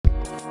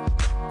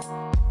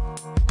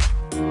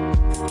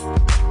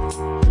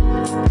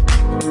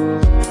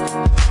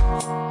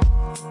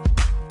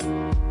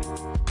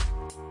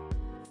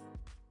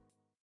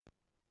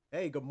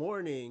good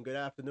morning, good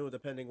afternoon,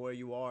 depending where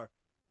you are.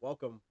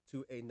 Welcome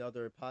to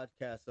another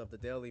podcast of the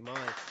Daily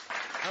Mind.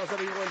 How's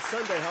everyone's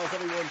Sunday? How's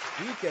everyone's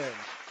weekend?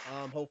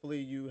 Hopefully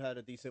you had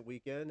a decent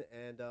weekend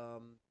and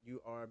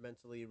you are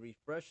mentally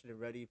refreshed and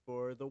ready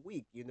for the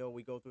week. You know,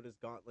 we go through this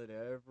gauntlet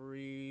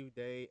every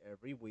day,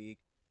 every week.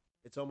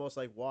 It's almost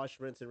like wash,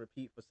 rinse, and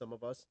repeat for some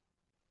of us.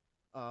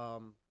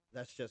 Um,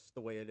 that's just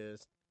the way it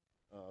is.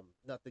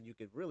 Nothing you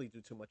could really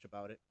do too much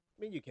about it.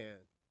 I mean, you can,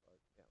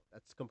 but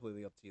that's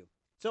completely up to you.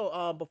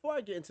 So, before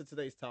I get into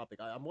today's topic,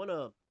 I want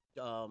to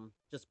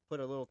just put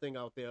a little thing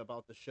out there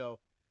about the show.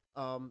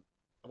 Um,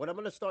 what I'm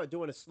going to start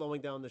doing is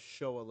slowing down the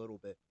show a little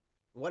bit.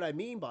 What I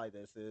mean by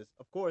this is,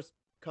 of course,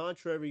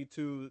 contrary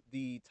to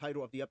the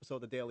title of the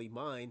episode, The Daily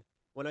Mind,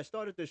 when I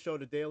started this show,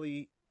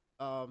 the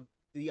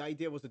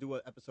idea was to do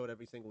an episode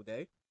every single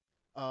day.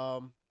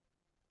 Um,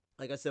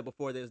 like I said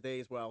before, there's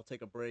days where I'll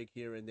take a break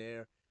here and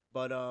there,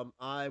 but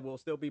I will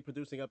still be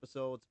producing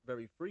episodes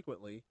very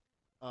frequently.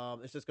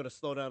 It's just gonna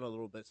slow down a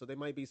little bit, so there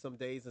might be some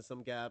days and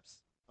some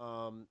gaps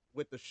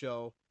with the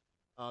show.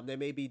 There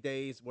may be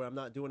days where I'm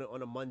not doing it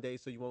on a Monday,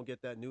 so you won't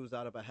get that news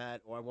out of a hat,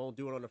 or I won't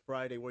do it on a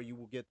Friday where you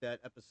will get that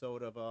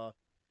episode of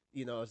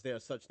is there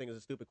such thing as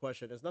a stupid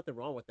question? There's nothing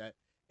wrong with that.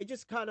 It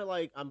just kind of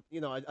like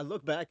I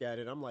look back at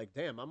it, I'm like,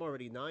 damn, I'm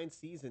already 9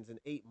 seasons in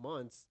 8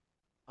 months.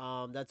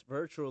 That's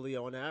virtually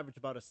on average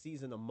about a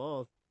season a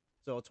month.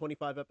 So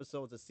 25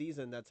 episodes a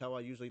season. That's how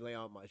I usually lay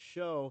out my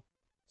show.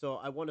 So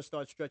I want to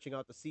start stretching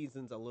out the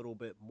seasons a little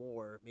bit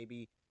more.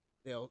 Maybe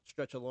they'll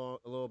stretch along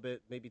a little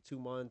bit, maybe 2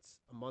 months,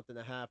 a month and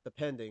a half,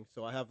 depending.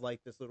 So I have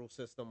like this little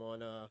system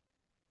on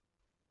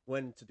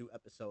when to do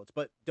episodes.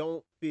 But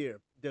don't fear,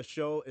 the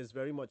show is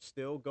very much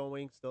still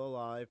going, still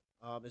alive.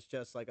 It's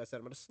just like I said,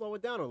 I'm gonna slow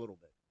it down a little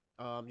bit.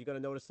 You're gonna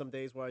notice some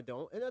days where I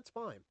don't, and that's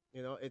fine.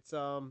 It's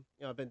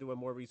I've been doing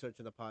more research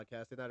in the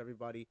podcast, and not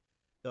everybody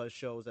does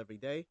shows every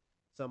day.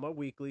 Some are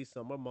weekly,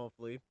 some are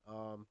monthly.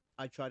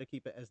 I try to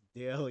keep it as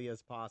daily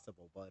as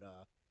possible, but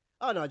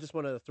I don't know. I just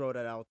wanted to throw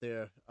that out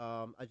there.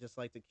 I just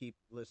like to keep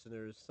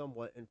listeners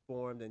somewhat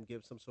informed and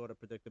give some sort of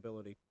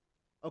predictability.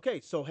 Okay,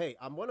 so hey,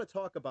 I'm going to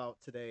talk about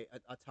today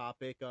a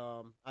topic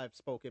I've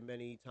spoken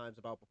many times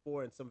about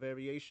before in some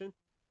variation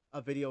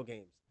of video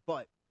games,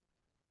 but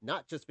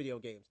not just video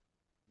games.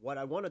 What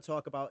I want to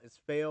talk about is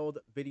failed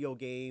video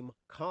game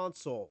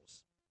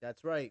consoles.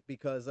 That's right,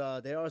 because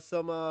there are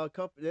some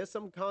there's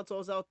some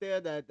consoles out there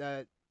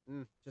that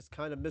just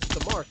kind of missed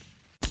the mark,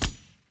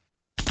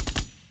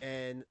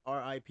 and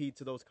RIP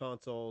to those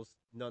consoles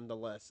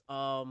nonetheless.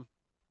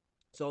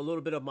 So a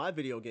little bit of my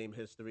video game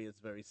history is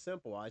very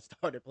simple. I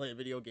started playing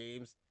video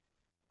games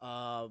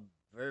uh,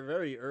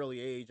 very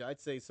early age. I'd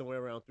say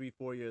somewhere around 3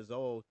 4 years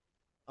old.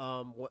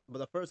 But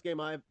the first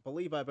game I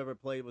believe I've ever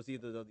played was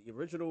either the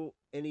original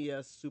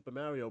NES Super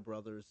Mario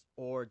Brothers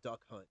or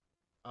Duck Hunt.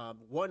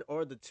 One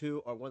or the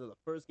two are one of the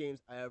first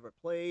games I ever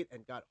played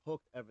and got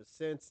hooked ever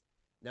since.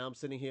 Now I'm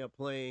sitting here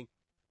playing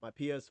my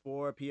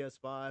PS4,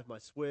 PS5, my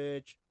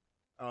Switch.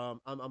 I'm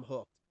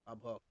hooked. I'm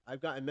hooked.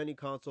 I've gotten many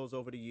consoles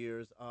over the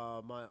years.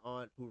 My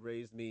aunt who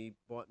raised me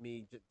bought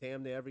me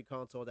damn near every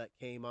console that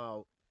came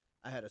out.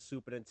 I had a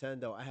Super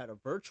Nintendo. I had a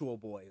Virtual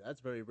Boy. That's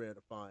very rare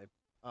to find.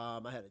 I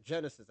had a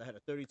Genesis. I had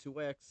a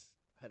 32X.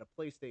 I had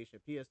a PlayStation,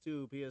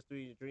 PS2,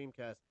 PS3,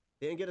 Dreamcast.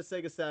 Didn't get a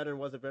Sega Saturn.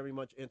 Wasn't very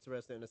much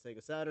interested in a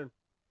Sega Saturn.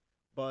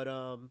 But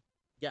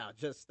yeah,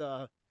 just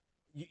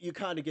you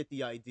kind of get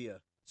the idea.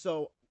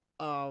 So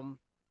um,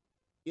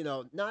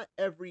 not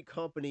every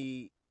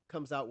company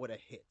comes out with a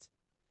hit.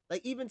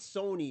 Like even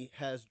Sony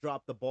has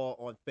dropped the ball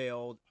on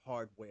failed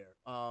hardware.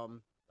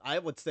 I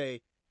would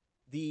say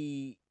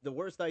the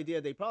worst idea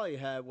they probably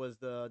had was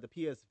the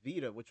PS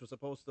Vita, which was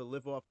supposed to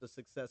live off the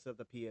success of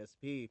the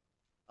PSP.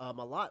 A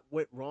lot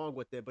went wrong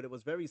with it, but it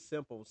was very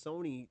simple.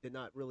 Sony did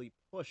not really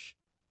push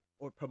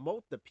or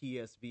promote the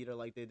PS Vita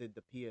like they did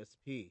the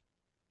PSP.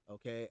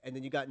 Okay, and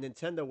then you got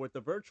Nintendo with the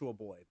Virtual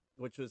Boy,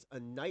 which was a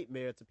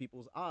nightmare to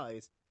people's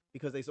eyes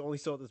because they only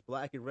saw this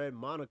black and red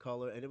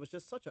monocolor, and it was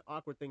just such an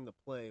awkward thing to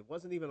play. It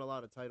wasn't even a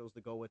lot of titles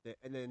to go with it.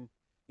 And then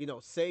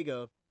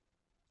Sega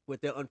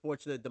with their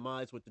unfortunate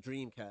demise with the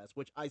Dreamcast,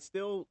 which I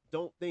still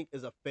don't think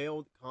is a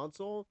failed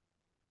console,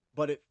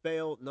 but it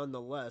failed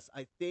nonetheless.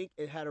 I think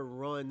it had a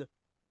run.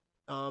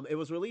 It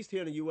was released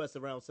here in the U.S.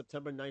 around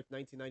September 9th,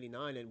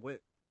 1999, and went.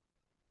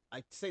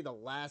 I'd say the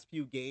last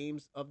few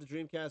games of the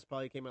Dreamcast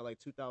probably came out like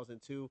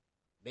 2002,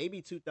 maybe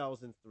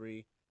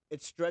 2003.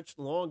 It stretched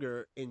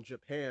longer in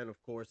Japan,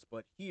 of course,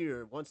 but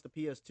here, once the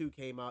PS2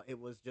 came out, it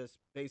was just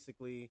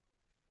basically,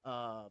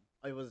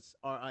 it was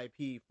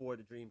RIP for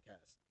the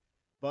Dreamcast.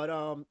 But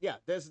yeah,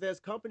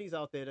 there's companies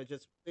out there that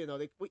just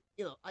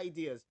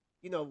ideas.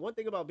 One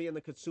thing about being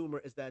the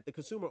consumer is that the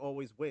consumer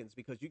always wins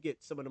because you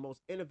get some of the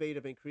most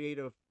innovative and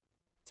creative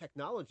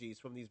technologies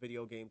from these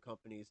video game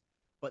companies.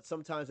 But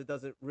sometimes it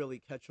doesn't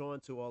really catch on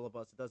to all of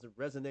us. It doesn't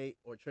resonate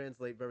or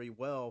translate very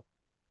well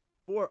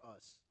for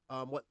us.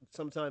 What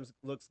sometimes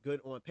looks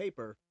good on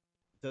paper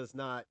does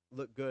not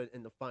look good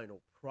in the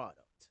final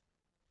product.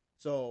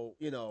 So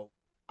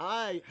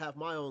I have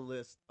my own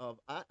list of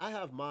I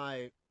have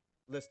my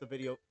list of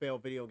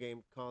failed video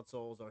game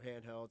consoles or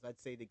handhelds, I'd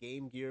say the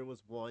Game Gear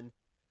was one.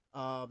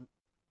 Um,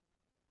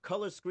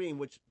 Color screen,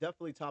 which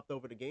definitely topped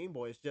over the Game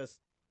Boy, is just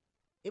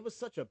it was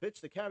such a bitch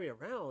to carry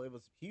around. It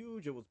was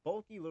huge. It was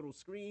bulky, little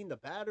screen. The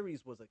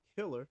batteries was a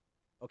killer.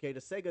 Okay, the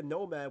Sega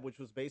Nomad, which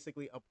was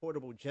basically a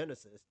portable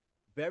Genesis,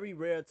 very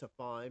rare to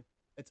find.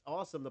 It's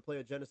awesome to play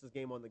a Genesis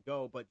game on the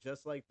go, but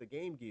just like the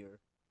Game Gear,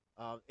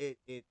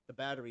 the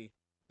battery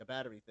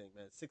thing,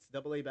 man, six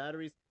AA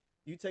batteries.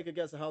 You take a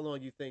guess of how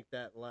long you think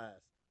that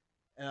lasts.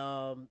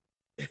 Um,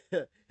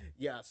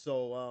 yeah.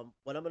 So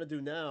what I'm gonna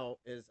do now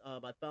is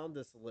I found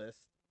this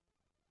list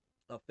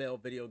of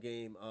failed video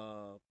game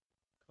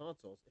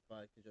consoles. If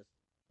I could just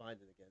find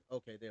it again.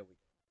 Okay, there we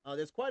go.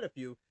 There's quite a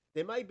few.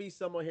 There might be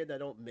some on here that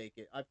don't make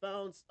it. I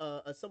found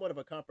a somewhat of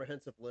a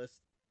comprehensive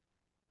list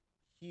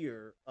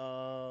here.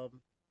 Let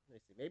me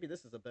see. Maybe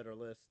this is a better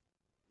list.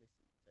 Let me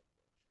see.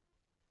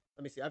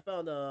 Let me see. I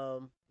found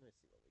Let me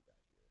see what we got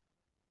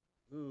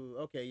here. Ooh,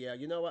 okay, yeah.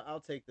 You know what? I'll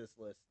take this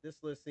list. This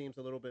list seems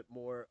a little bit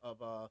more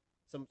of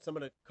some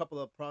of the couple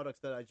of products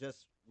that I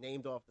just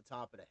named off the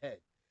top of the head.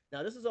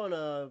 Now, this is on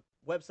a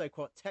website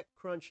called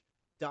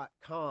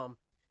TechCrunch.com,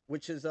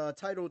 which is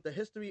titled "The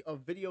History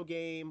of Video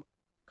Game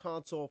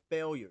Console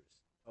Failures."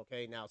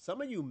 Okay, now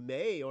some of you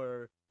may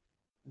or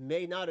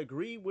may not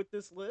agree with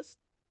this list,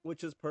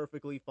 which is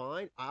perfectly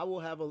fine. I will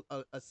have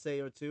a say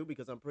or two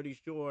because I'm pretty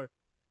sure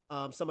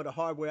some of the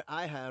hardware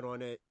I had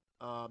on it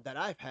that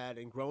I've had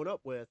and grown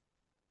up with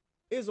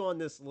is on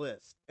this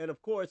list. And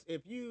of course,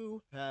 if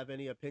you have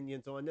any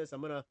opinions on this,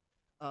 I'm gonna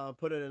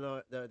put it in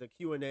the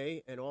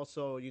Q&A, and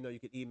also, you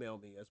could email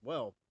me as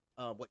well.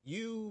 What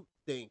you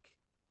think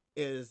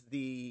is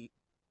the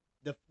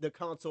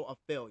console of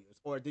failures,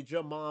 or did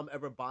your mom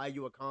ever buy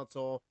you a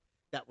console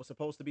that was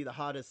supposed to be the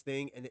hottest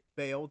thing and it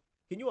failed?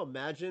 Can you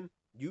imagine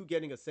you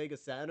getting a Sega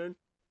Saturn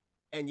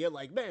and you're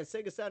like, man,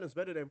 Sega Saturn's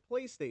better than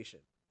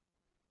PlayStation,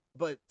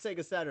 but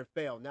Sega Saturn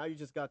failed. Now you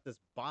just got this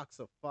box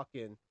of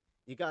fucking,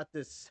 you got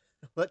this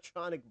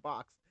electronic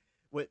box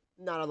with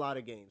not a lot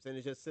of games, and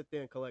it just sit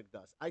there and collect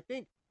dust. I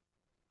think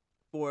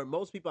for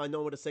most people I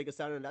know with a Sega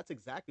Saturn, that's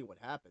exactly what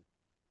happened.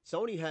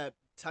 Sony had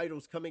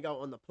titles coming out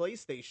on the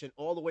PlayStation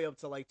all the way up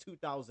to like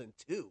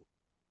 2002.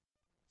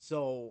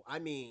 So I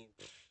mean,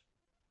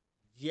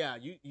 yeah,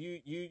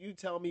 you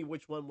tell me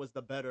which one was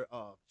the better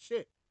of.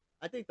 Shit,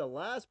 I think the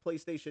last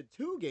PlayStation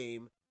 2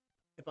 game,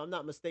 if I'm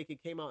not mistaken,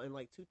 came out in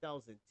like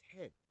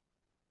 2010.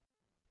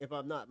 If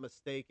I'm not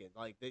mistaken,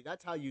 like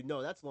that's how you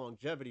know that's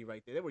longevity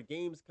right there. There were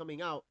games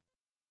coming out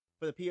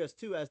for the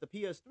PS2 as the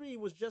PS3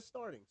 was just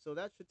starting, so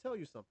that should tell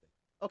you something.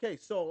 Okay,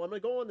 so I'm gonna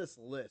go on this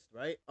list,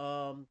 right?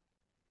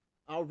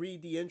 I'll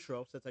read the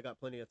intro since I got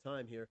plenty of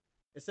time here.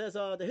 It says,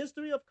 the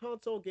history of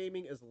console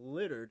gaming is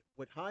littered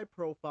with high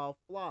profile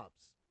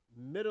flops.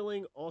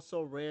 Middling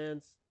also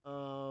rants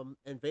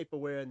and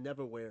vaporware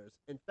never wears.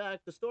 In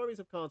fact, the stories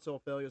of console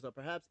failures are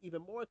perhaps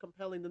even more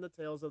compelling than the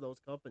tales of those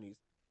companies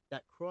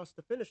that crossed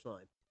the finish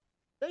line.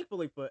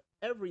 Thankfully for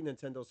every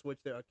Nintendo Switch,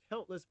 there are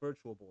countless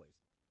Virtual Boys.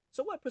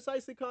 So, what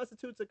precisely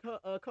constitutes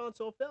a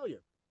console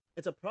failure?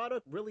 It's a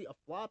product really a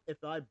flop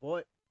if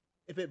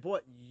it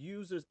brought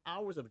users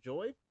hours of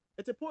joy?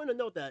 It's important to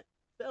note that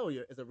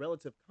failure is a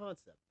relative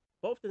concept.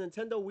 Both the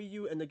Nintendo Wii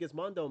U and the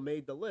Gizmondo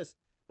made the list,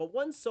 but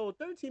one sold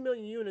 13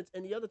 million units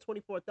and the other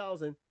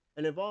 24,000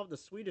 and involved the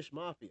Swedish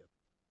mafia.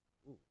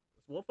 Ooh.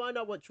 So we'll find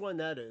out which one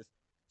that is.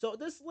 So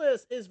this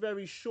list is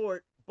very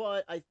short,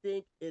 but I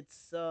think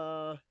it's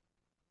definitely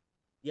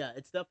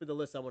the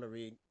list I want to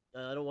read.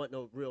 I don't want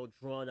no real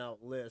drawn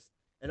out list.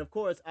 And of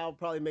course, I'll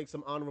probably make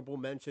some honorable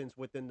mentions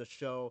within the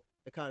show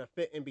to kind of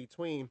fit in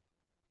between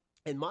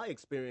in my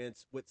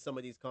experience with some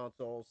of these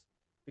consoles,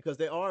 because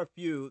there are a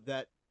few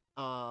that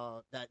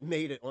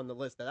made it on the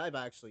list that I've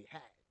actually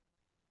had.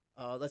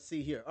 Let's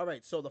see here. All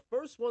right, so the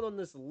first one on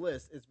this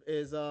list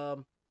is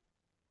the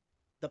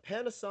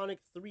Panasonic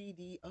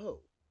 3DO.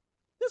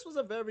 This was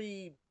a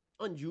very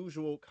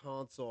unusual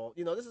console.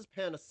 This is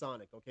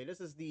Panasonic. Okay,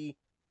 this is you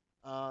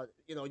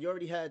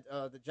already had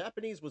the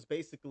Japanese was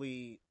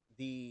basically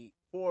the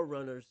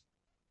forerunners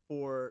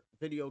for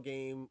video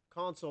game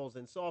consoles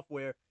and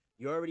software.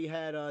 You already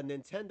had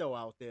Nintendo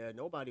out there.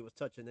 Nobody was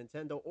touching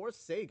Nintendo or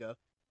Sega.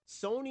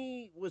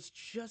 Sony was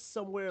just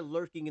somewhere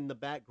lurking in the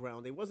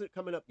background. They wasn't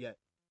coming up yet.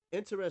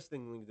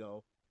 Interestingly,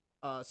 though,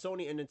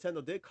 Sony and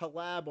Nintendo did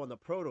collab on the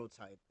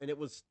prototype, and it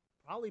was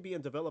probably being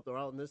developed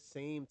around this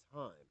same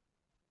time.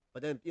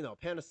 But then,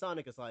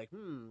 Panasonic is like,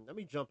 let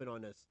me jump in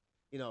on this.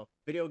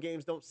 Video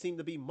games don't seem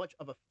to be much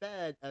of a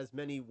fad as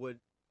many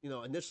would,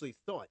 initially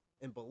thought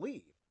and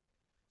believe.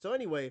 So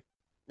anyway,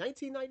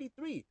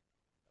 1993,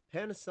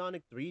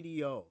 Panasonic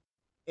 3DO.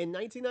 In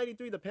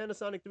 1993, the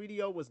Panasonic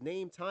 3DO was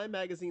named Time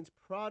Magazine's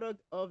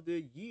Product of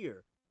the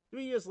Year.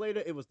 3 years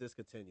later, it was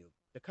discontinued.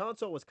 The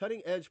console was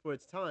cutting edge for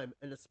its time,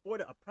 and it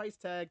sported a price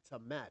tag to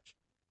match: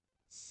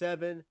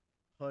 $700.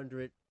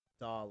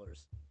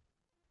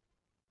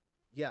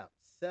 Yeah,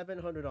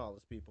 $700,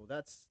 people.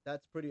 That's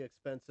pretty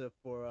expensive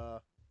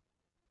for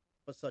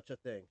such a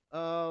thing.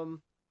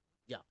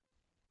 Yeah.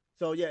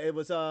 So yeah, it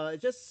was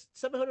just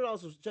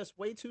 $700 was just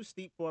way too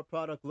steep for a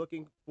product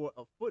looking for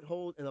a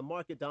foothold in a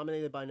market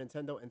dominated by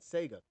Nintendo and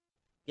Sega.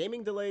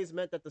 Gaming delays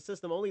meant that the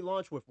system only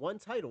launched with one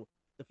title,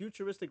 the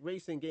futuristic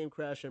racing game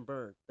Crash and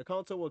Burn. The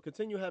console will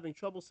continue having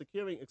trouble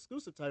securing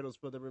exclusive titles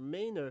for the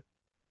remainder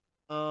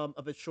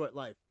of its short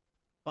life.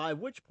 By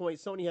which point,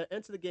 Sony had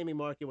entered the gaming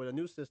market with a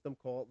new system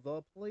called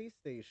the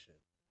PlayStation.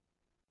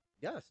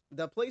 Yes,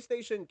 the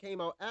PlayStation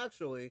came out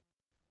actually.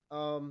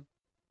 Um,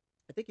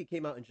 I think it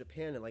came out in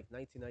Japan in like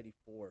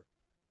 1994,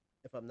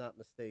 if I'm not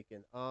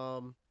mistaken.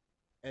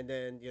 And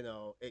then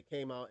it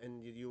came out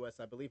in the U.S.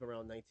 I believe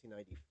around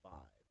 1995.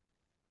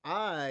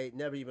 I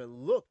never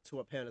even looked to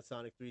a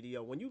Panasonic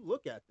 3DO. When you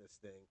look at this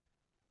thing,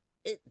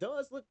 it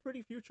does look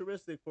pretty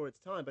futuristic for its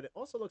time, but it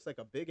also looks like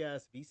a big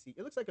ass VC.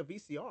 It looks like a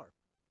VCR.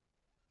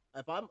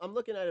 If I'm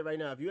looking at it right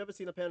now, have you ever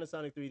seen a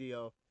Panasonic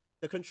 3DO?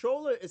 The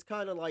controller is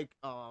kind of like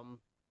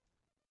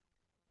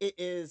it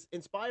is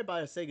inspired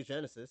by a Sega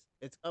Genesis.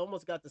 It's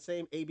almost got the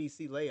same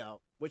ABC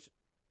layout, which,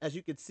 as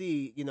you could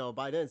see,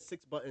 by then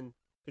 6-button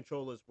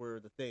controllers were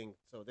the thing,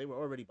 so they were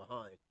already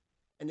behind.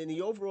 And then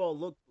the overall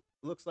look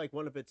looks like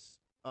one of its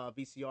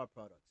VCR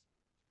products.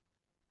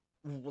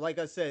 Like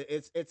I said,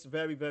 it's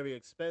very very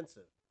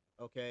expensive.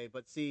 Okay,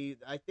 but see,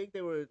 I think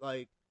they were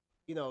like,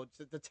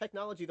 the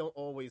technology don't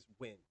always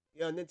win.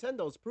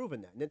 Nintendo's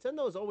proven that.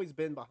 Nintendo has always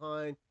been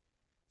behind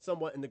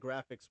somewhat in the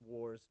graphics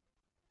wars,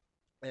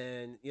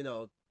 and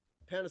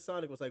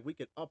Panasonic was like, we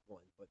could up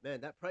one, but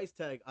man, that price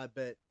tag, I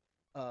bet,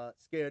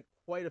 scared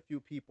quite a few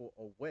people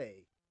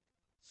away.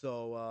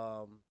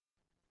 So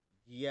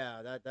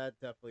yeah, that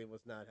definitely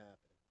was not happening.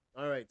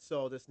 All right,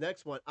 so this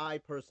next one I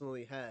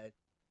personally had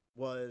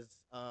was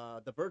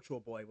the Virtual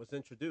Boy was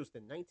introduced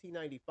in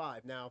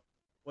 1995. Now,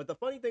 what the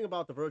funny thing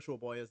about the Virtual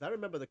Boy is, I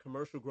remember the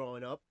commercial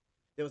growing up.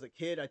 There was a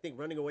kid, I think,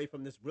 running away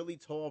from this really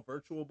tall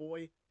Virtual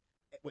Boy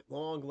with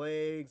long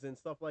legs and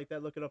stuff like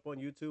that. Look it up on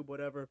YouTube,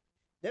 whatever.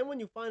 Then when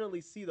you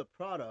finally see the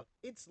product,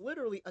 it's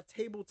literally a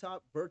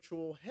tabletop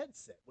virtual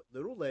headset with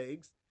little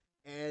legs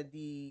and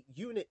the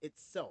unit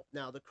itself.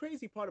 Now, the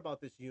crazy part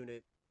about this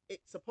unit,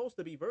 it's supposed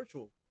to be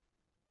virtual,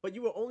 but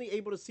you were only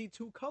able to see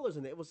two colors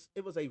in it.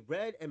 It was a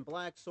red and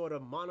black sort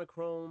of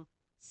monochrome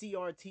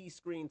CRT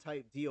screen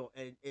type deal,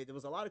 and there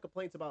was a lot of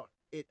complaints about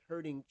it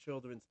hurting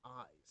children's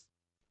eyes.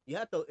 You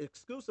have to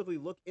exclusively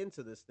look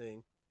into this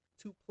thing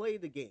to play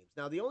the games.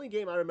 Now, the only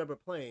game I remember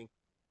playing,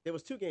 there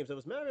was two games. There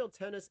was Mario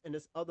Tennis and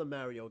this other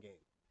Mario game.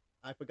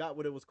 I forgot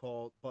what it was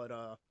called,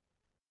 but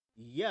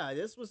yeah,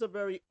 this was a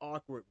very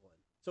awkward one.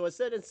 So it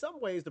said in some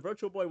ways the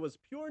Virtual Boy was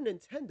pure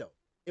Nintendo.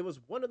 It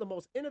was one of the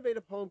most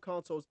innovative home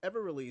consoles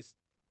ever released,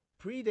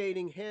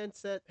 predating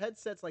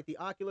headsets like the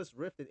Oculus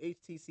Rift and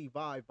HTC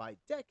Vive by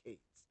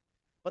decades.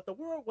 But the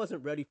world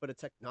wasn't ready for the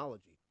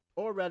technology,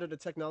 or rather, the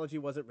technology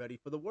wasn't ready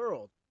for the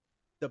world.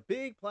 The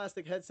big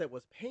plastic headset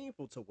was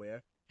painful to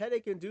wear,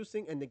 headache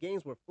inducing, and the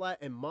games were flat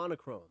and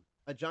monochrome.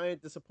 A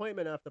giant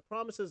disappointment after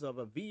promises of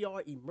a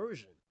VR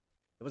immersion.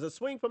 It was a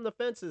swing from the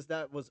fences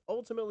that was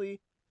ultimately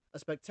a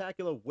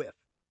spectacular whiff.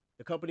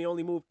 The company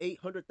only moved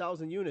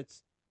 800,000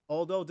 units,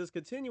 although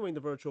discontinuing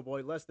the Virtual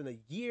Boy less than a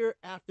year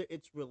after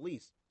its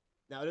release.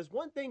 Now, there's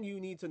one thing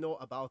you need to know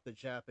about the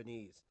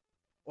Japanese,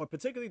 or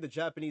particularly the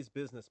Japanese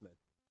businessmen.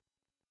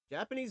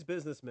 Japanese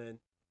businessmen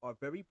are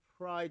very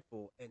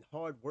prideful and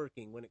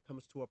hardworking when it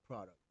comes to a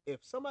product. If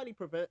somebody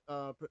presents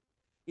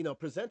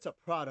a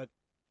product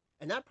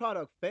and that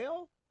product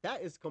fail,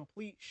 that is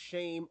complete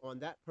shame on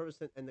that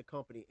person and the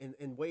company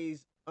in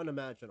ways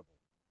unimaginable.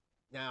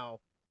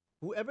 Now,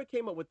 whoever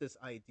came up with this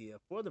idea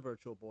for the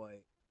Virtual Boy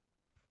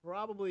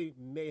probably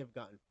may have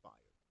gotten fired.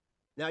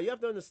 Now, you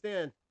have to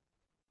understand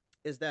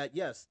is that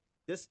yes,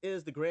 this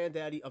is the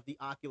granddaddy of the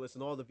Oculus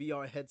and all the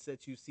VR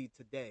headsets you see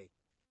today.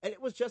 And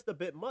it was just a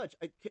bit much.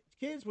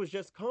 Kids was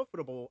just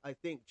comfortable, I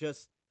think,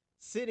 just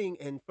sitting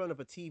in front of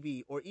a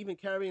TV or even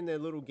carrying their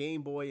little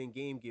Game Boy and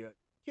Game Gear.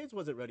 Kids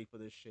wasn't ready for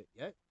this shit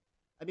yet.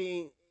 I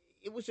mean,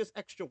 it was just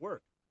extra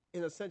work.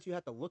 In a sense, you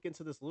had to look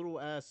into this little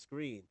ass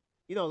screen.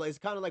 It's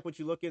kind of like what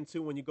you look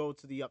into when you go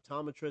to the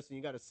optometrist and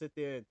you got to sit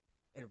there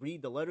and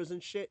read the letters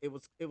and shit. It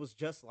was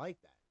just like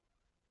that.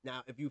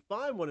 Now, if you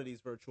find one of these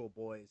Virtual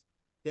Boys,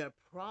 they're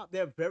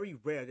very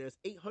rare. There's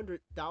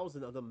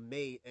 800,000 of them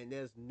made, and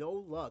there's no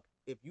luck.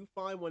 If you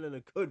find one in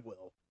a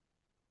Goodwill,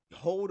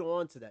 hold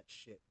on to that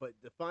shit. But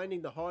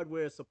finding the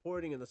hardware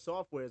supporting and the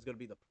software is going to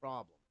be the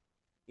problem.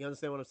 You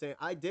understand what I'm saying?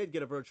 I did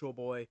get a Virtual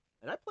Boy,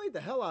 and I played the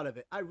hell out of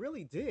it. I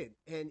really did,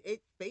 and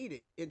it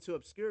faded into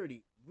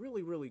obscurity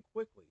really, really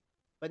quickly.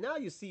 But now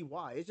you see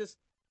why.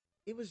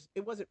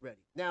 It wasn't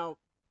ready. Now,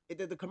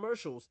 the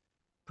commercials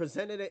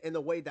presented it in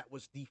a way that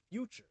was the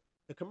future.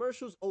 The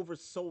commercials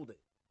oversold it,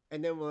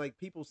 and then when like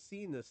people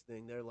seen this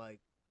thing, they're like,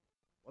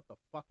 "What the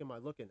fuck am I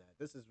looking at?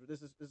 This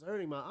is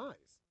hurting my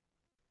eyes."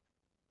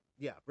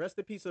 Yeah, rest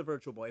in peace of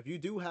Virtual Boy. If you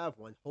do have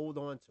one, hold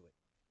on to it.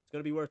 It's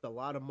gonna be worth a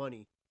lot of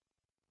money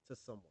to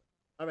someone.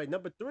 All right,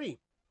 number three.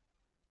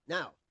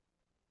 Now,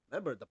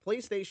 remember the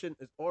PlayStation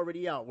is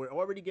already out. We're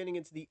already getting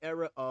into the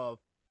era of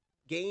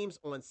games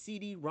on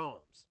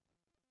CD-ROMs.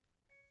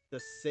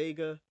 The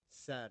Sega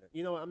Saturn.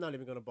 You know what? I'm not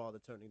even gonna bother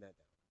turning that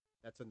down.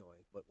 That's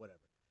annoying, but whatever.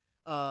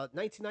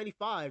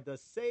 1995, the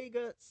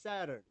Sega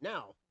Saturn.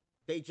 Now,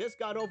 they just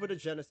got over the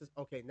Genesis.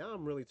 Okay, now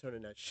I'm really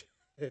turning that shit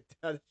down.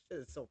 That shit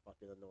is so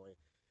fucking annoying.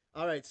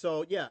 All right,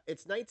 so yeah,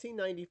 it's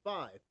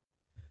 1995.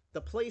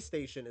 The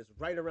PlayStation is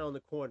right around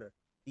the corner.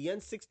 The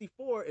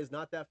N64 is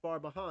not that far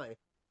behind.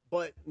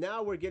 But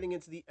now we're getting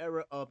into the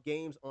era of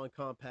games on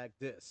compact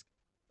disc.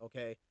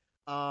 Okay.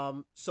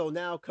 So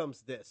now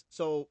comes this.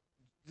 So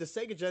the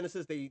Sega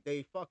Genesis,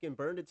 they fucking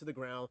burned it to the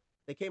ground.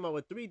 They came out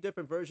with three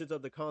different versions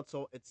of the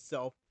console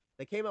itself.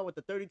 They came out with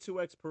the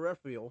 32X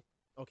peripheral,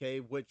 okay,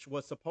 which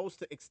was supposed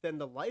to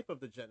extend the life of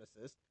the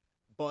Genesis,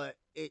 but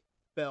it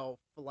fell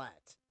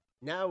flat.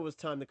 Now it was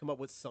time to come up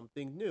with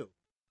something new.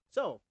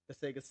 So the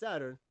Sega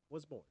Saturn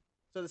was born.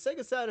 So the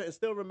Sega Saturn is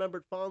still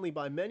remembered fondly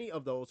by many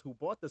of those who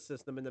bought the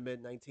system in the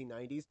mid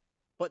 1990s,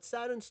 but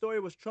Saturn's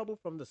story was troubled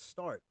from the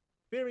start.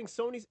 Fearing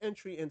Sony's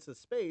entry into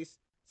space,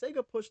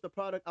 Sega pushed the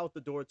product out the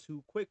door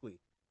too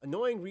quickly,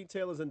 annoying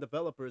retailers and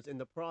developers in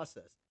the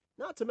process,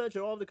 not to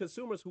mention all of the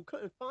consumers who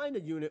couldn't find the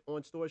unit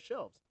on store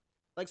shelves.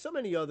 Like so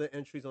many other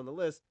entries on the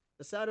list,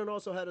 the Saturn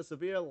also had a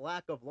severe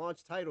lack of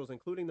launch titles,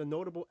 including the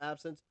notable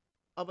absence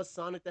of a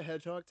Sonic the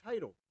Hedgehog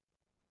title.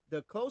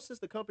 The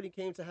closest the company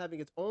came to having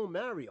its own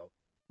Mario.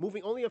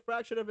 Moving only a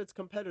fraction of its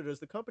competitors,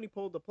 the company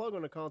pulled the plug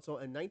on the console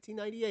in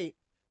 1998,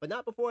 but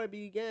not before it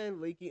began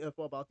leaking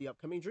info about the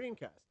upcoming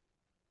Dreamcast.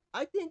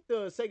 I think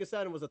the Sega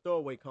Saturn was a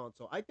throwaway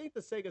console. I think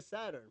the Sega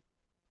Saturn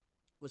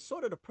was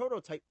sort of the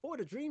prototype for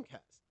the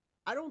Dreamcast.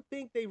 I don't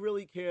think they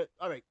really cared.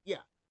 All right,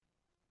 yeah,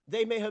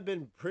 they may have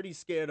been pretty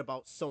scared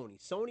about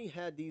Sony. Sony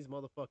had these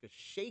motherfuckers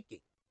shaking.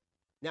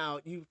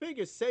 Now, you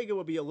figure Sega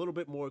would be a little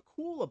bit more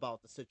cool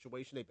about the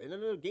situation. They've been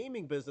in the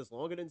gaming business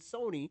longer than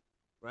Sony,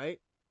 right?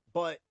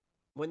 But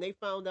when they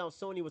found out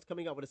Sony was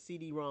coming out with a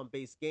CD-ROM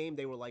based game,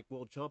 they were like,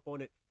 we'll jump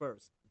on it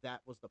first.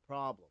 That was the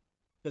problem.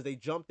 Because they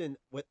jumped in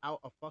without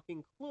a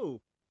fucking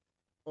clue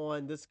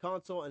on this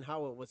console and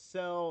how it would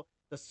sell.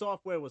 The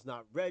software was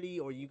not ready,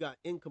 or you got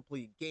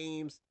incomplete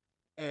games.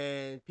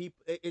 And people,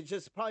 it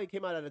just probably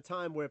came out at a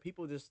time where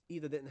people just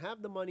either didn't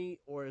have the money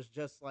or it's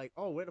just like,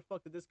 oh, where the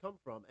fuck did this come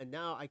from? And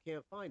now I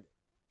can't find it.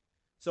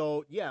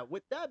 So yeah,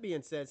 with that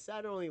being said,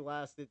 Saturn only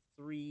lasted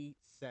 3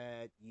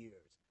 sad years,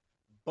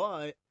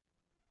 but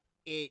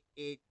it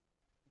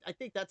I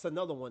think that's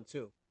another one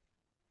too,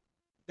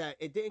 that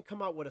it didn't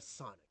come out with a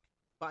Sonic.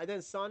 By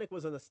then, Sonic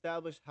was an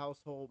established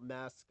household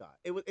mascot.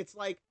 It's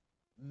like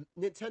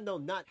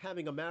Nintendo not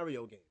having a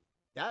Mario game.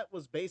 That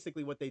was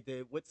basically what they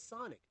did with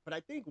Sonic. But I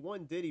think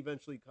one did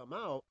eventually come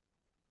out,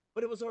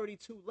 but it was already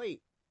too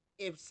late.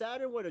 If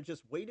Saturn would have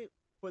just waited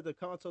for the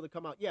console to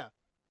come out, yeah,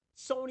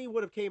 Sony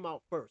would have came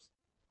out first.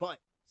 But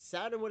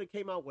Saturn would have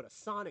came out with a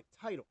Sonic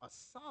title, a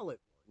solid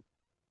one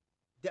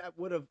that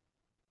would have,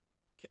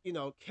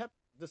 kept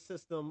the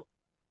system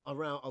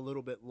around a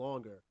little bit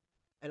longer.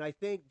 And I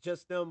think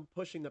just them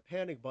pushing the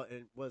panic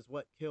button was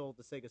what killed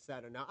the Sega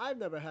Saturn. Now, I've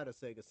never had a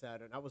Sega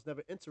Saturn. I was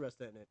never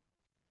interested in it.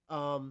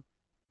 Um,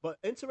 but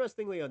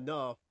interestingly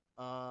enough,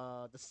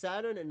 the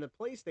Saturn and the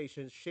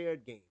PlayStation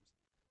shared games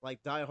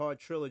like Die Hard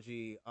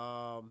Trilogy,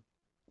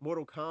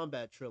 Mortal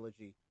Kombat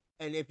Trilogy.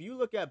 And if you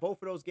look at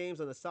both of those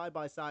games on a side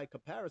by side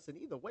comparison,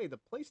 either way, the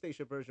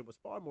PlayStation version was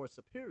far more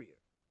superior.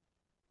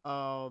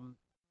 Um,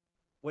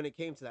 when it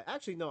came to that,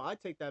 actually, no, I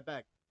take that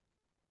back.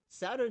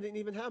 Saturn didn't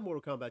even have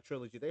Mortal Kombat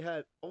Trilogy. They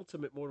had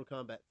Ultimate Mortal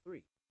Kombat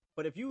 3.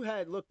 But if you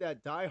had looked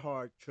at Die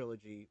Hard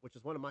Trilogy, which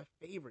is one of my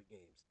favorite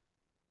games,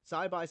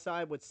 side by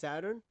side with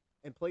Saturn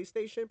and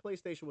PlayStation,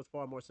 PlayStation was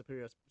far more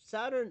superior.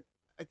 Saturn,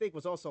 I think,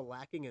 was also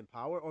lacking in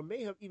power, or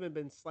may have even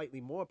been slightly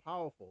more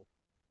powerful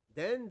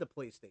than the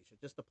PlayStation.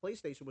 Just the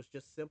PlayStation was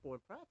just simple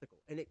and practical,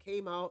 and it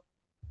came out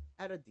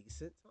at a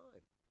decent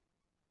time.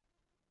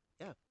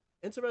 Yeah.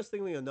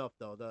 Interestingly enough,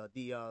 though,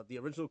 the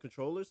original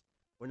controllers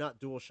were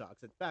not dual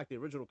shocks. In fact, the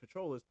original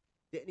controllers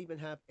didn't even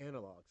have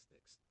analog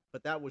sticks,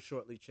 but that was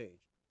shortly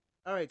changed.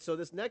 All right, so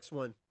this next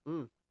one,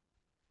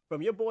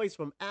 from your boys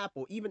from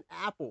Apple, even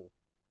Apple,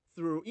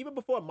 through even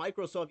before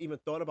Microsoft even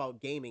thought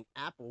about gaming,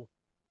 Apple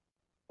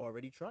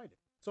already tried it.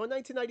 So in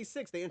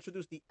 1996, they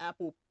introduced the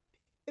Apple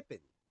Pippin,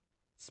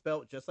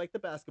 spelled just like the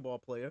basketball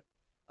player.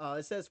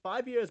 It says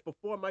 5 years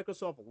before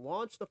Microsoft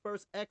launched the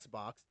first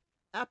Xbox,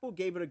 Apple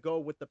gave it a go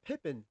with the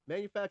Pippin,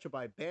 manufactured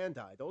by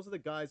Bandai. Those are the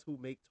guys who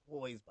make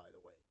toys, by the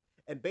way.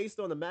 And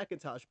based on the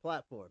Macintosh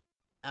platform,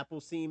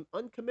 Apple seemed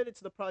uncommitted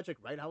to the project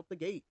right out the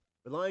gate,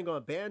 relying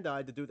on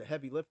Bandai to do the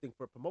heavy lifting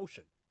for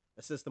promotion.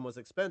 The system was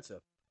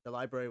expensive, the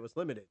library was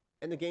limited,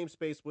 and the game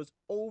space was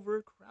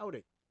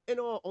overcrowded. In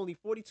all, only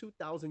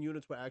 42,000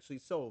 units were actually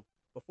sold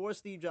before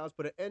Steve Jobs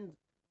put an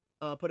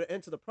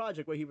end to the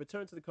project, where he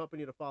returned to the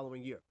company the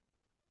following year.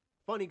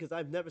 Funny because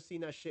I've never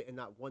seen that shit in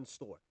not one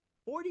store.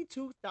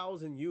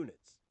 42,000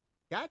 units.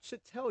 That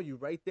should tell you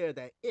right there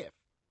that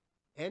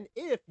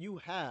if you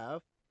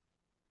have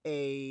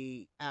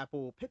a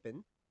Apple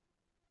Pippin,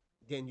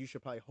 then you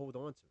should probably hold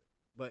on to it.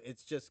 But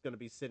it's just going to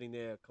be sitting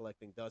there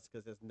collecting dust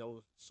because there's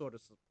no sort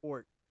of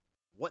support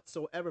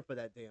whatsoever for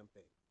that damn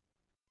thing.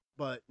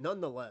 But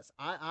nonetheless,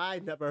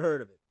 I never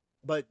heard of it.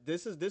 But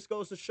this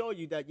goes to show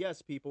you that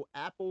yes, people,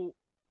 Apple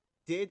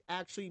did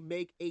actually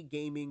make a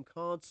gaming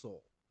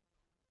console,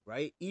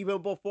 right?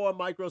 Even before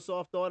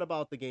Microsoft thought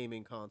about the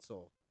gaming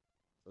console.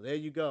 So there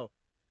you go.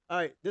 All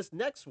right, this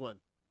next one.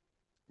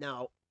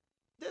 Now,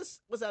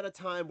 this was at a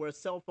time where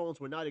cell phones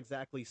were not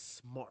exactly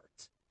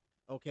smart.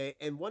 Okay,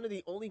 and one of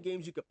the only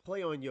games you could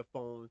play on your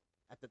phone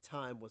at the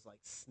time was like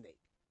Snake.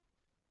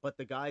 But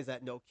the guys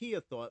at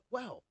Nokia thought,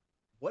 well,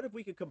 what if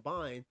we could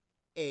combine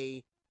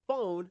a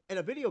phone and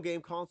a video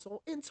game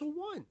console into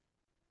one?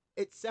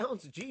 It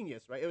sounds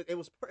genius, right? It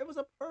was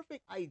a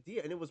perfect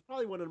idea, and it was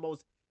probably one of the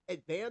most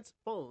advanced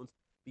phones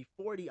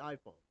before the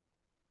iPhone,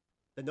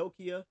 the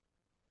Nokia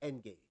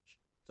N-Gage.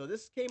 So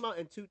this came out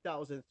in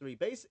 2003.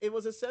 It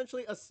was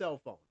essentially a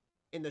cell phone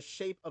in the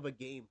shape of a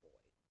Game Boy,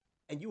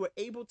 and you were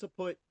able to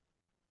put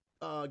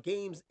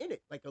games in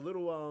it, like a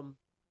little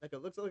like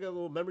it looks like a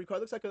little memory card.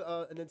 It looks like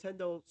a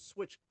Nintendo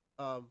Switch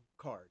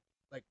card,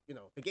 like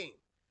the game.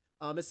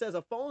 It says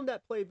a phone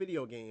that played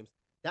video games.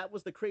 That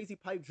was the crazy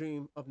pipe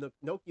dream of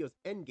Nokia's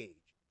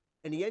N-Gage,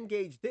 and the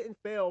N-Gage didn't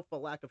fail for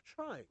lack of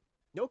trying.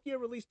 Nokia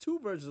released two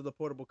versions of the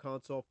portable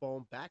console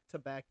phone back to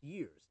back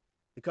years.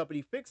 The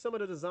company fixed some of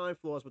the design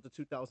flaws with the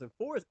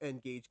 2004's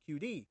N-Gage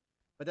QD,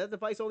 but that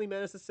device only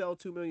managed to sell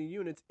 2 million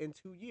units in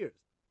 2 years.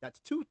 That's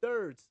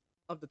two-thirds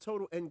of the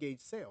total N-Gage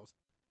sales,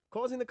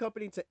 causing the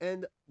company to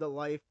end the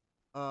line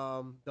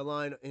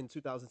in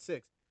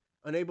 2006.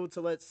 Unable to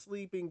let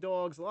sleeping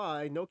dogs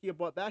lie, Nokia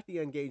bought back the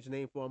N-Gage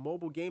name for a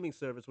mobile gaming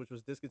service, which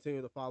was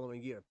discontinued the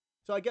following year.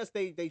 So I guess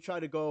they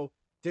try to go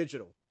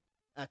digital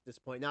at this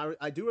point. Now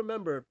I do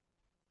remember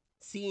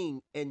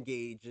seeing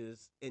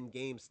N-Gages in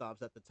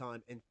GameStops at the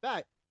time. In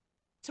fact,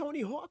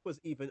 Tony Hawk was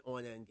even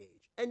on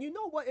N-Gage, and you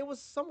know what? It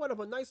was somewhat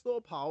of a nice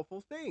little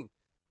powerful thing.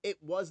 It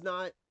was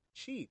not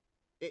cheap.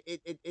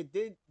 It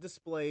did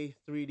display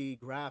 3D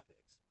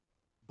graphics,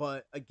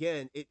 but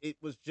again, it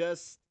was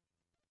just,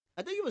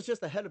 I think it was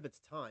just ahead of its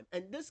time.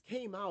 And this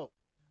came out,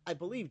 I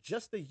believe,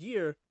 just a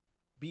year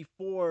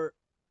before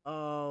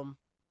um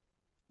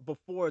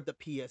before the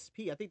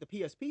PSP. I think the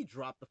PSP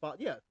dropped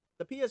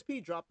the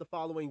PSP dropped the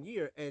following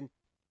year, and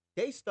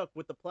they stuck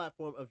with the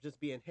platform of just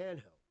being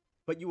handheld.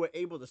 But you were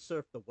able to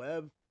surf the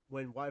web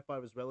when Wi-Fi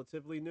was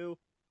relatively new,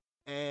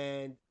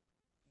 and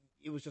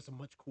it was just a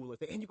much cooler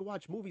thing. And you could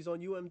watch movies on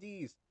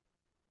UMDs.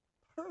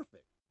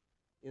 Perfect.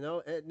 And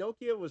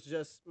Nokia was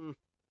just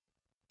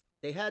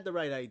they had the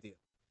right idea.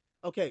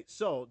 Okay,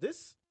 so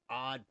this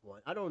odd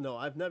one, I don't know,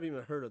 I've never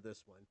even heard of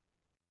this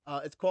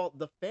one. It's called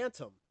the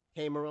Phantom.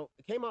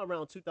 It came out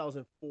around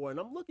 2004, and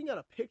I'm looking at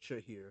a picture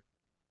here.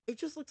 It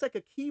just looks like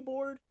a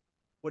keyboard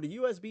with a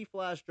USB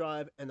flash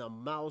drive and a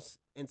mouse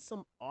and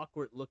some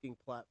awkward looking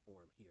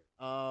platform here.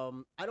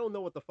 I don't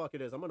know what the fuck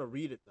it is. I'm gonna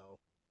read it though.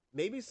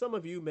 Maybe some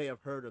of you may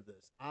have heard of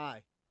this.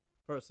 I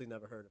personally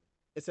never heard of it.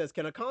 It says,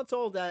 "Can a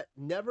console that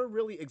never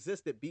really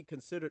existed be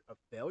considered a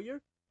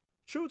failure?"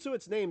 True to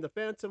its name, the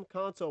Phantom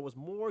console was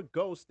more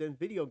Ghost than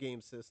video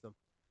game system.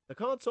 The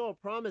console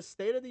promised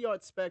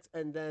state-of-the-art specs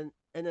and then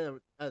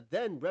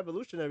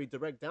revolutionary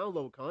direct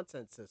download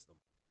content system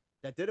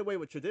that did away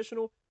with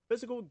traditional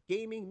physical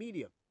gaming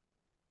media.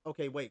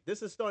 Okay, wait,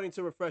 this is starting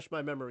to refresh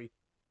my memory.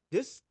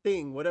 This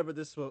thing, whatever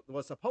this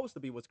was supposed to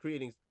be, was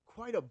creating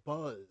quite a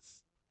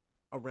buzz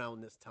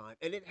around this time,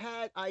 and it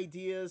had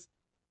ideas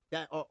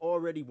that are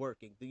already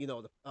working. Being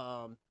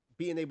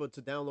able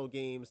to download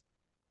games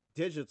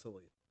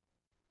digitally.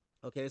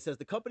 Okay, it says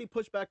the company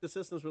pushed back the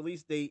system's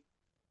release date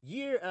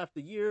year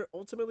after year,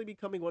 ultimately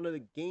becoming one of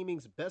the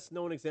gaming's best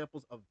known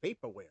examples of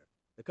vaporware.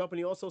 The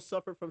company also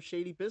suffered from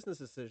shady business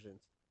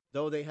decisions,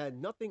 though they had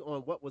nothing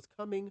on what was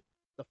coming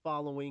the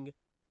following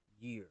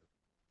year.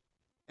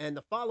 And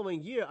the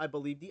following year, I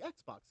believe the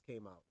Xbox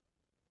came out.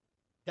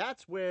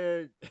 That's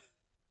where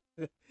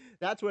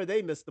that's where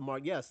they missed the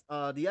mark. Yes,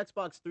 the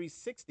Xbox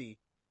 360,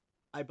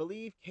 I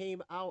believe,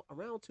 came out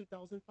around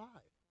 2005,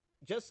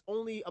 just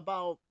only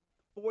about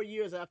 4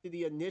 years after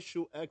the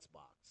initial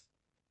Xbox.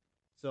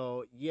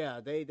 So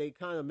yeah, they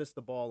kind of missed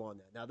the ball on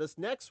that. Now this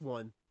next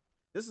one,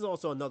 this is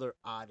also another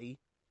oddie,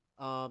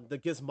 the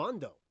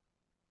Gizmondo.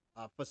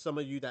 For some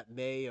of you that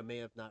may or may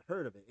have not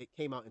heard of it, it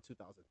came out in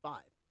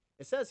 2005.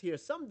 It says here,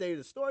 someday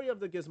the story of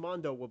the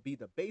Gizmondo will be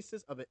the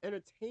basis of an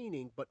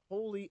entertaining but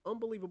wholly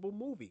unbelievable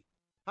movie.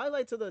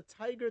 Highlights of the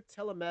Tiger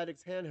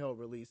Telematics handheld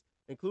release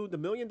include the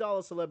 $1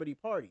 million celebrity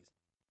parties,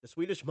 the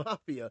Swedish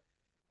Mafia,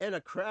 and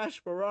a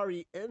crash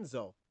Ferrari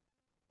Enzo.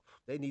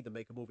 They need to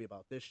make a movie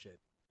about this shit.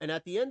 And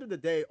at the end of the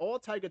day, all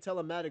Tiger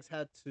Telematics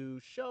had to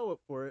show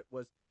for it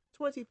was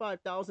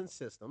 25,000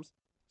 systems,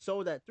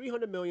 sold at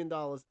 $300 million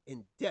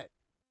in debt.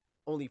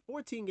 Only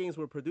 14 games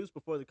were produced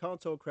before the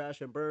console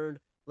crashed and burned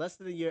less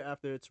than a year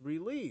after its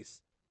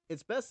release.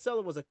 Its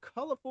bestseller was a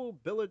colorful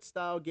billiard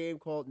style game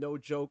called, no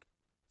joke,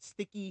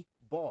 Sticky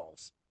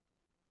Balls.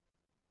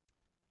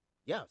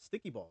 Yeah,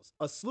 Sticky Balls.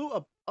 A slew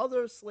of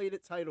other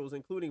slated titles,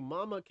 including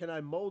Mama Can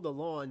I Mow the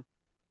Lawn,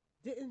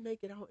 didn't make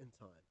it out in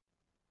time.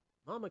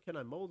 Mama Can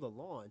I Mow the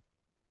Lawn?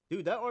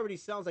 Dude, that already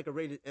sounds like a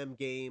rated M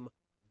game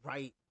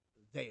right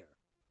there.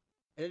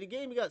 And in the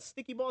game, you got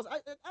sticky balls. I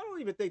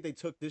don't even think they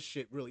took this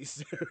shit really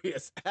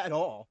serious at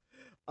all.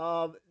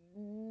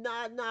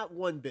 Not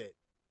one bit.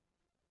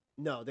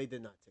 No, they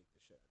did not take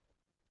this shit.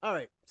 All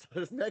right, so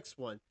this next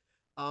one.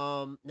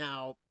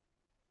 Now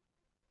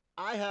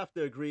I have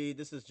to agree.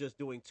 This is just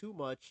doing too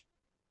much,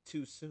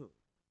 too soon.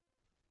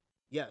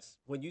 Yes,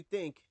 when you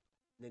think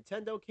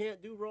Nintendo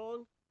can't do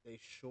wrong, they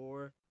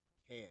sure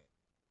can.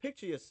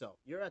 Picture yourself.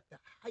 You're at the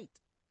height.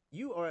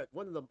 You are at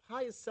one of the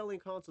highest selling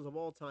consoles of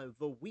all time,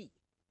 the Wii.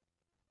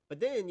 But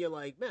then you're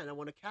like, man, I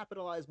want to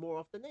capitalize more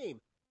off the name.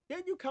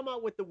 Then you come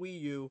out with the Wii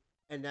U,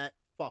 and that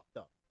fucked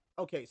up.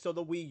 Okay, so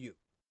the Wii U.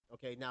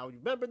 Okay, now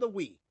remember the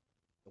Wii.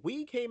 The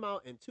Wii came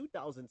out in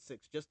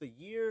 2006, just a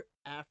year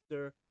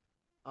after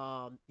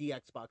the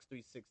Xbox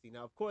 360.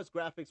 Now, of course,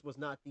 graphics was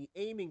not the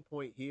aiming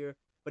point here,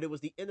 but it was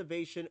the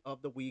innovation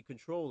of the Wii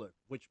controller,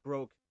 which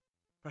broke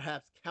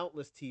perhaps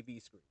countless TV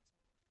screens.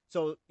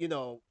 So,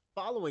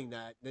 following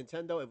that,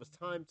 Nintendo, it was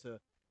time to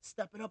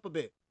step it up a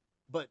bit.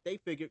 But they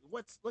figured,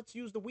 let's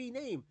use the Wii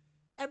name.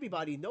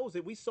 Everybody knows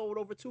it. We sold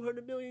over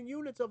 200 million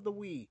units of the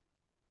Wii.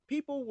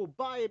 People will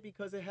buy it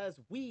because it has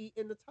Wii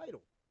in the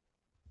title.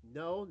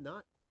 No,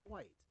 not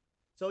quite.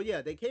 So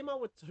yeah, they came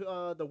out with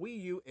the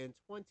Wii U in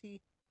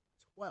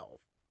 2012.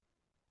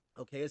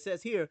 Okay, it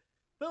says here,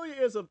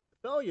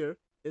 failure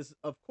is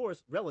of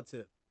course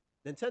relative.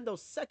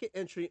 Nintendo's second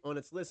entry on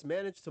its list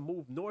managed to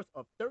move north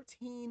of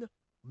 13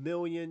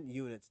 million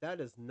units. That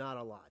is not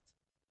a lot.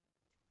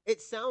 It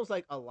sounds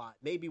like a lot,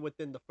 maybe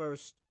within the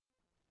first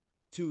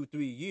 2,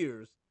 3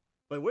 years,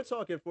 but we're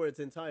talking for its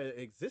entire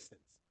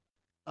existence.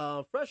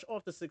 Fresh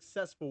off the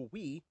successful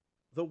Wii,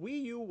 the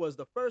Wii U was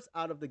the first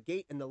out of the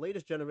gate in the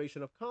latest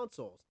generation of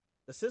consoles.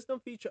 The system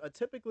featured a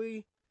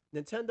typically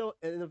Nintendo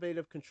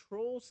innovative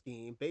control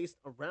scheme based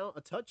around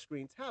a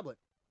touchscreen tablet,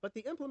 but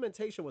the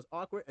implementation was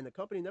awkward and the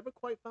company never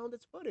quite found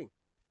its footing.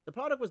 The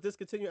product was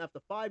discontinued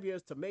after 5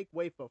 years to make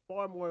way for a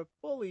far more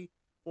fully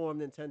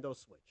formed Nintendo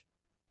Switch.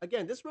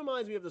 Again, this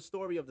reminds me of the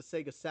story of the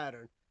Sega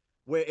Saturn,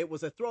 where it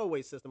was a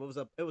throwaway system.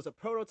 It was a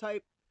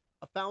prototype,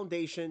 a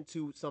foundation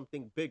to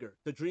something bigger,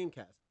 the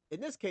Dreamcast.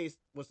 In this case,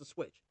 was the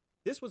Switch.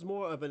 This was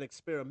more of an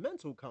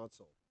experimental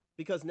console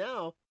because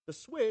now the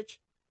Switch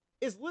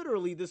is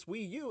literally this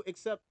Wii U,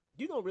 except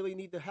you don't really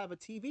need to have a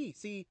TV.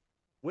 See,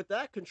 with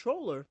that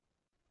controller,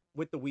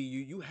 with the Wii U,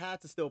 you had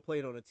to still play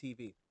it on a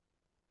TV.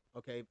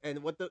 Okay,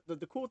 and what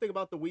the cool thing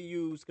about the Wii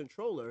U's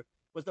controller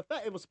was the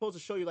fact it was supposed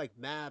to show you like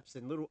maps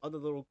and little other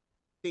little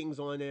things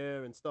on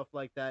there and stuff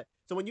like that.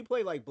 So when you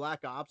play like Black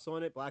Ops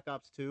on it, Black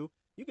Ops 2,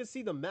 you can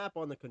see the map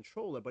on the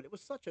controller, but it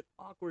was such an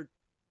awkward,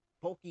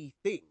 bulky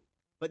thing.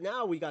 But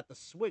now we got the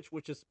Switch,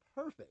 which is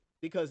perfect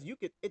because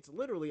it's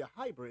literally a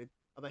hybrid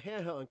of a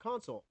handheld and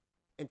console.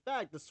 In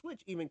fact, the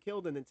Switch even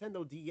killed the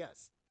Nintendo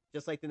DS,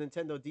 just like the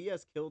Nintendo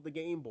DS killed the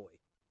Game Boy.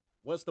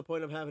 What's the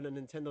point of having a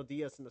Nintendo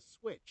DS and a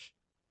Switch?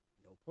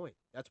 No point.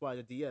 That's why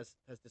the DS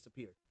has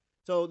disappeared.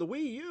 So the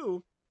Wii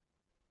U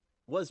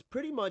was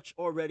pretty much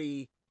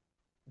already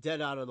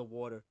dead out of the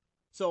water.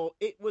 So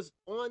it was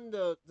on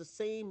the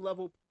same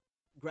level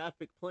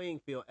graphic playing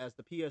field as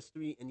the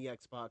PS3 and the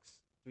Xbox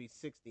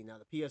 360. Now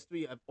the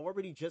PS3 have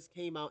already just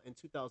came out in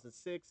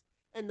 2006,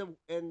 and the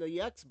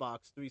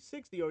Xbox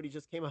 360 already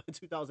just came out in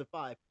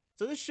 2005.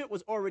 So this shit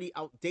was already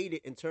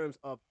outdated in terms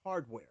of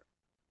hardware.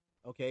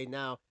 Okay,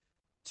 now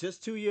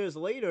just 2 years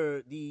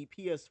later, the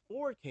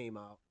PS4 came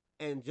out,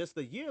 and just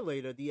a year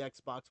later, the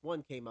Xbox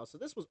One came out. So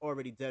this was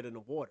already dead in the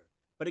water.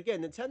 But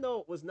again,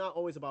 Nintendo was not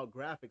always about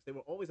graphics, they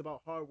were always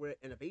about hardware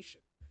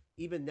innovation.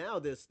 Even now,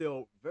 they're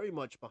still very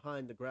much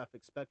behind the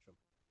graphic spectrum.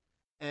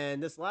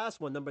 And this last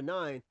one, number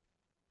nine,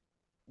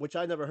 which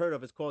I never heard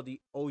of, is called the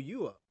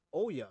Ouya.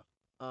 Ouya.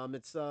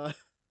 It's it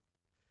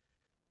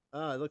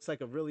looks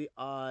like a really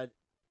odd.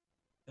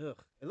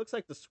 Ugh, it looks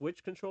like the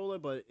Switch controller,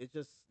 but it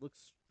just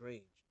looks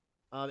strange.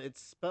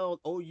 It's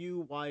spelled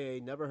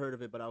Ouya. Never heard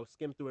of it, but I'll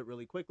skim through it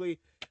really quickly.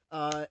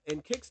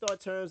 In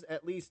Kickstart terms,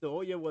 at least, the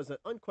Ouya was an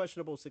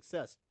unquestionable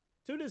success.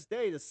 To this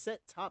day, the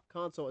set-top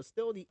console is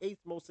still the eighth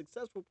most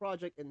successful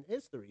project in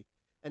history,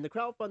 and the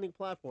crowdfunding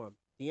platform,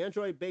 the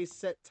Android-based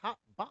set-top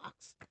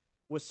box,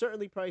 was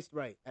certainly priced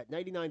right at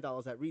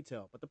 $99 at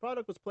retail, but the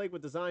product was plagued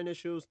with design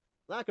issues,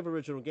 lack of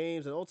original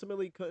games, and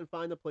ultimately couldn't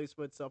find a place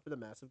for itself in the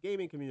massive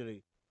gaming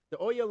community. The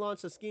Ouya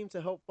launched a scheme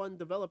to help fund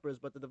developers,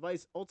 but the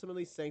device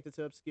ultimately sank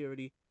into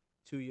obscurity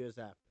 2 years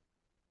after.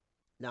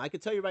 Now, I can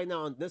tell you right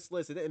now on this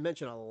list, it didn't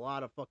mention a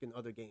lot of fucking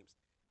other games.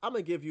 I'm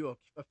gonna give you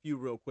a few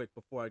real quick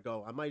before I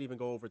go. I might even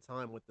go over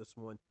time with this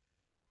one.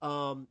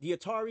 The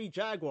Atari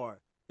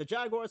Jaguar, the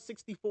Jaguar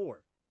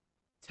 64,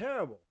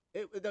 terrible.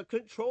 The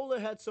controller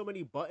had so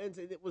many buttons,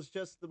 and it was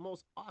just the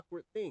most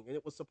awkward thing. And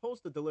it was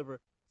supposed to deliver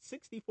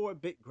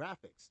 64-bit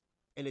graphics,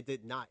 and it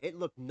did not. It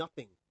looked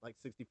nothing like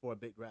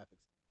 64-bit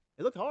graphics.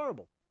 It looked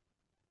horrible.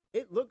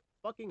 It looked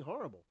fucking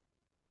horrible.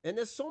 And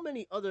there's so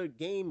many other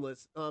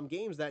games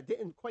that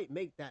didn't quite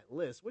make that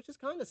list, which is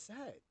kind of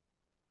sad.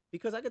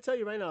 Because I can tell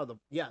you right now, the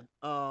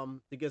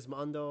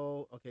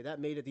Gizmondo, okay, that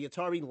made it. The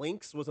Atari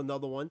Lynx was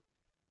another one.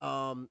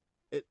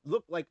 It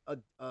looked like a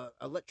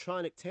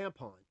electronic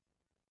tampon.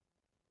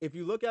 If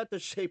you look at the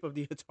shape of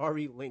the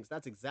Atari Lynx,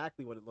 that's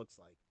exactly what it looks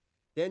like.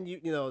 Then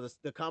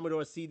the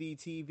Commodore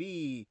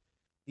CD-TV,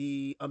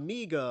 the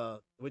Amiga,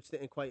 which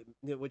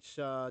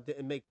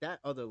didn't make that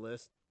other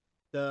list.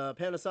 The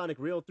Panasonic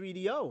Real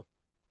 3DO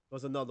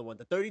was another one.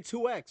 The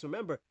 32X,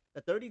 remember,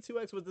 the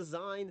 32X was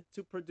designed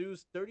to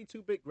produce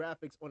 32-bit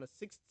graphics on a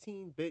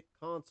 16-bit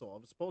console.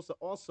 It was supposed to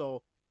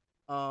also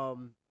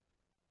um,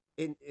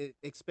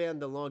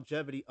 expand the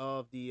longevity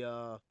of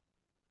the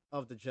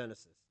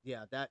Genesis.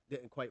 Yeah, that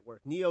didn't quite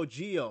work. Neo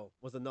Geo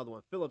was another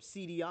one. Philips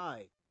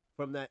CDI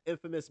from that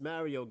infamous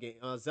Mario game,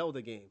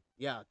 Zelda game.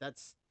 Yeah,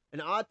 that's an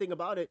odd thing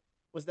about it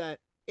was that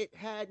it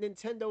had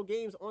Nintendo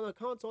games on a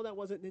console that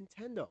wasn't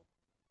Nintendo.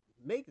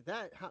 Make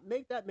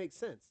that make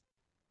sense.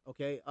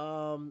 Okay.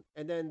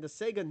 And then the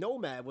Sega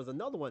Nomad was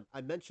another one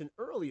I mentioned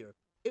earlier.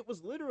 It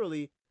was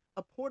literally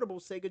a portable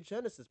Sega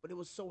Genesis, but it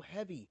was so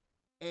heavy,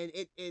 and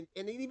it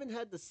even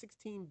had the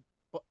 16.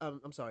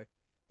 I'm sorry,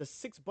 the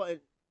 6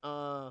 button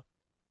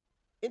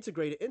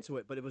integrated into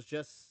it, but it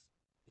just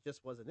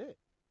wasn't it.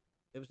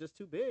 It was just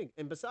too big.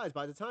 And besides,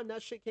 by the time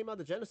that shit came out,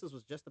 the Genesis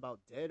was just about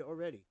dead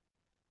already.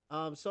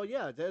 So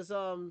yeah, there's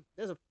a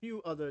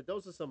few other.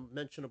 Those are some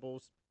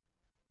mentionables.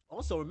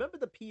 Also, remember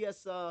the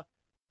PS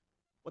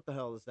what the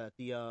hell is that?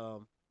 The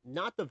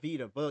not the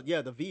Vita, but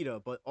yeah, the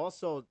Vita, but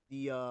also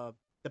the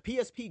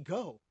PSP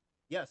Go.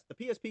 Yes, the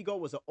PSP Go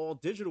was an all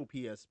digital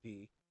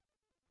PSP,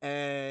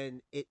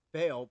 and it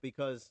failed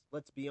because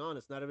let's be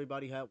honest, not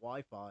everybody had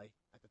Wi-Fi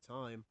at the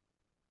time.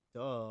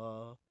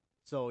 Duh.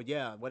 So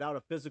yeah, without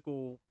a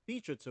physical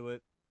feature to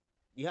it,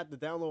 you had to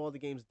download all the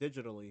games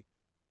digitally,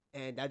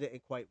 and that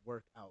didn't quite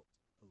work out.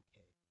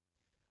 Okay.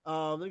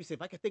 Let me see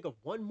if I can think of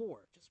one more,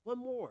 just one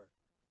more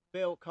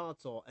failed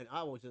console, and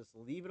I will just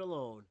leave it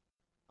alone.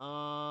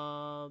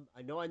 I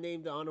know I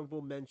named the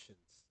honorable mentions.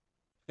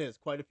 There's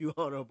quite a few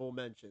honorable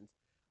mentions.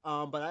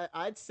 But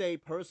I'd say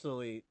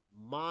personally,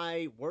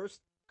 my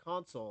worst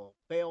console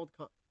let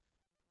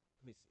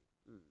me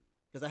see.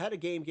 Because I had a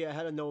Game Gear, I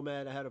had a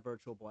Nomad, I had a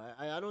Virtual Boy.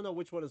 I don't know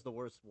which one is the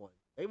worst one.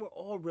 They were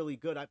all really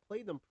good. I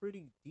played them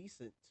pretty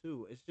decent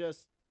too. It's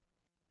just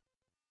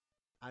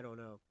I don't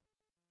know.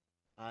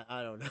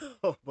 I don't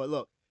know. But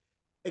look,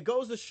 it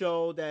goes to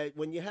show that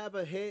when you have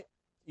a hit,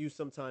 you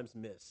sometimes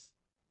miss.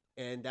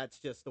 And that's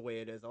just the way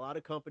it is. A lot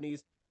of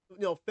companies,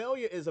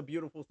 failure is a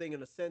beautiful thing in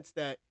the sense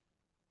that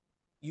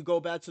you go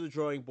back to the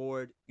drawing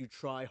board, you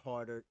try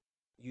harder,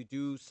 you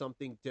do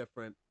something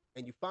different,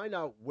 and you find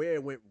out where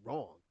it went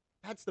wrong.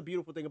 That's the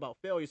beautiful thing about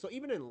failure. So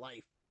even in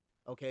life,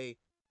 okay,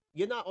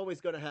 you're not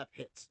always going to have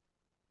hits,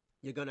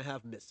 you're going to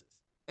have misses.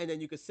 And then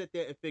you can sit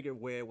there and figure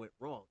where it went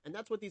wrong. And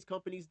that's what these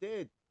companies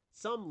did.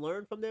 Some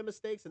learned from their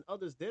mistakes and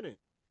others didn't.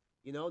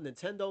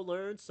 Nintendo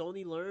learned,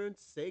 Sony learned,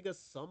 Sega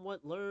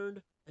somewhat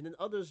learned, and then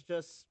others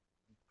just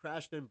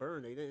crashed and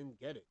burned. They didn't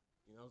get it.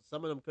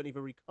 Some of them couldn't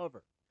even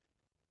recover.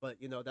 But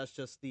that's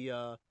just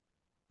the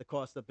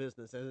cost of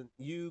business, and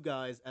you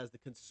guys as the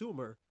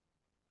consumer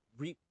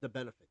reap the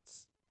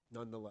benefits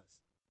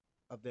nonetheless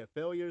of their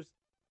failures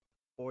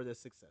or their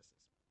successes.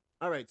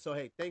 All right, so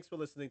hey, thanks for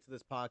listening to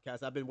this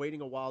podcast. I've been waiting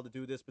a while to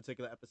do this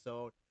particular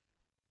episode.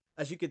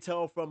 As you can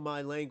tell from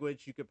my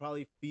language, you could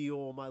probably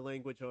feel my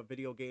language on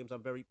video games.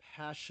 I'm very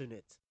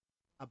passionate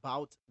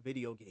about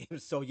video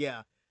games. So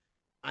yeah,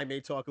 I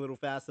may talk a little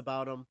fast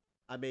about them.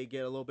 I may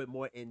get a little bit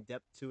more in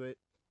depth to it,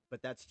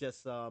 but that's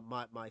just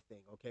my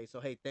thing. Okay,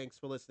 so hey, thanks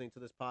for listening to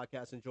this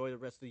podcast. Enjoy the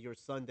rest of your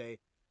Sunday.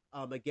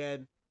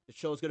 Again, the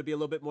show's gonna be a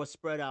little bit more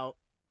spread out,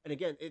 and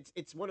again,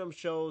 it's one of them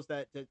shows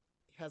that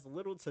has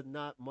little to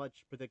not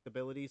much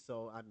predictability.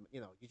 So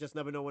you just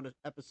never know when an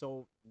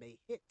episode may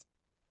hit.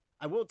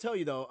 I will tell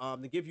you though,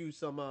 to give you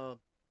some a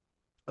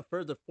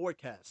further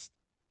forecast.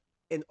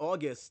 In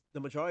August, the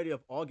majority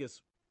of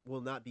August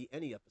will not be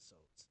any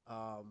episodes,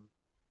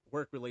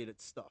 work related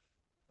stuff.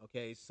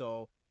 Okay,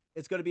 so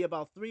it's going to be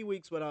about 3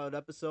 weeks without an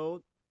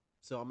episode.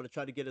 So I'm going to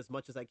try to get as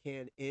much as I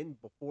can in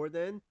before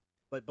then.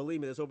 But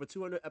believe me, there's over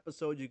 200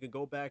 episodes you can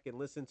go back and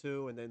listen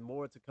to, and then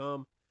more to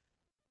come.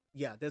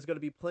 Yeah, there's going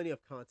to be plenty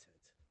of content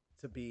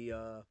to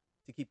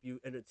keep you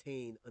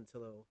entertained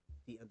until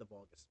the end of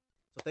August.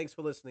 So thanks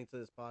for listening to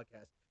this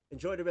podcast.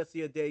 Enjoy the rest of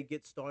your day.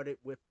 Get started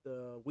with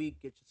the week.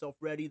 Get yourself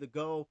ready to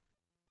go.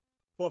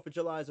 4th of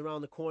July is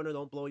around the corner.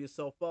 Don't blow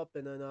yourself up,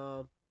 and then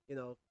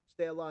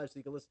stay alive so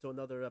you can listen to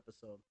another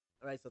episode.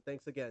 All right. So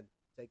thanks again.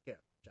 Take care.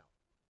 Ciao.